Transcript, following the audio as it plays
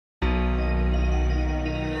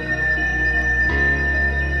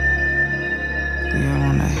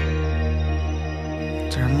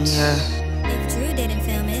If Drew didn't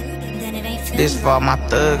film it, then it ain't filmed. This for all my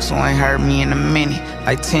thugs who ain't heard me in a minute.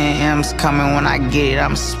 Like 10 M's coming when I get it,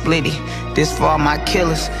 I'm split it. This for all my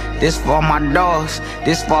killers, this for all my dogs,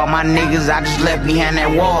 this for all my niggas I just left behind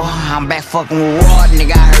that wall. I'm back fucking with Raw,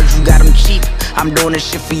 nigga, I heard you got them cheap. I'm doing this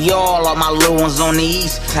shit for y'all, all my little ones on the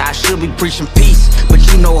east. I should be preaching peace, but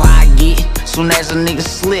you know how I get. Soon as a nigga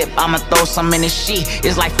slip, I'ma throw some in this shit.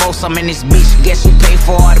 It's like throw some in this bitch. Guess who pay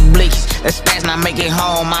for all the blicks? Let's fast not make it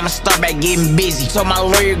home, I'ma start back getting busy. So my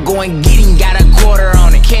lawyer go and get him, got a quarter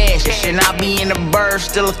on the cash. And I be in the bird,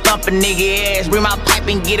 still a thumping nigga ass. Bring my pipe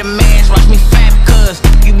and get a mash, watch me fap cuz.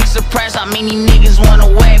 You be surprised how many niggas wanna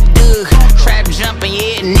whack Dugg. Trap jumping,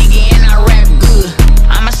 yeah, nigga, and I rap good.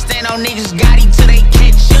 I'ma stand on niggas Gotti till they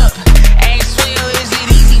catch up. Ain't swell, is it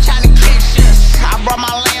easy tryna catch us? I brought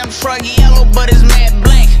my lamb truck yellow, but it's matte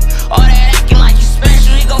black. All that acting like you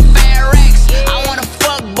special, it go fat racks. I wanna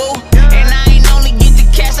fuck, boo, and I ain't only get the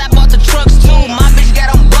cash, I bought the trucks too. My bitch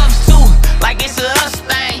got on buffs too, like it's a us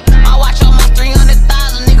thing. I watch almost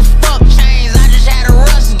 300,000, nigga, fuck chains. I just had a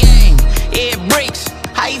rust game. Yeah, bricks,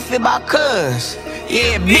 how you feel about cuz?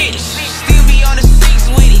 Yeah, bitch, still be on the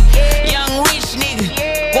 6 with it. Young rich nigga,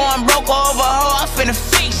 going broke over hoe, I finna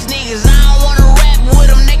fix niggas. I don't wanna rap with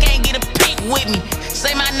them, they can't get a pic with me.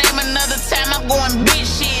 Say my name another time, I'm going bitch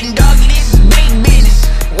shit. And doggy, this is big business.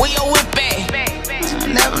 Where your whip at?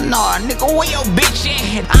 Never know, nigga, where your bitch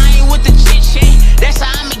at? I ain't with the chit chat, that's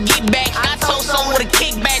how I'ma get back. I told someone with a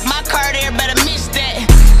kickback, my car there better miss that.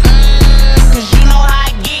 Cause you know how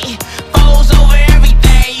I get, foes over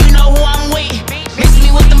everything, you know who I'm with. Miss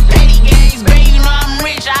me with them petty games, baby, you know I'm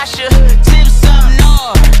rich. I should tip something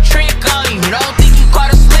off, trick on you. Don't think you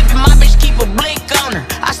caught her slipping, my bitch keep a blick on her.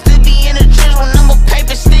 I still be in the trench with number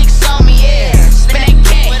paper sticks on me, yeah. Spin that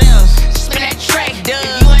cat, what else? Spin that track, duh.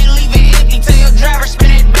 If you ain't leaving empty, tell your driver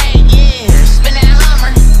spin that back, yeah. Spin that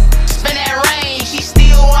Hummer, spin that range. She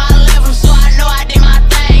still where I left him, so I know I did my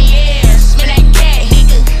thing, yeah. Spin that cat,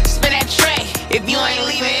 nigga, spin that track. If you ain't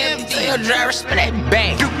leaving empty, tell your driver spin that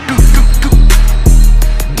back.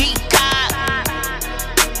 Deep cop,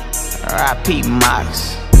 R.I.P.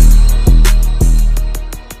 Models.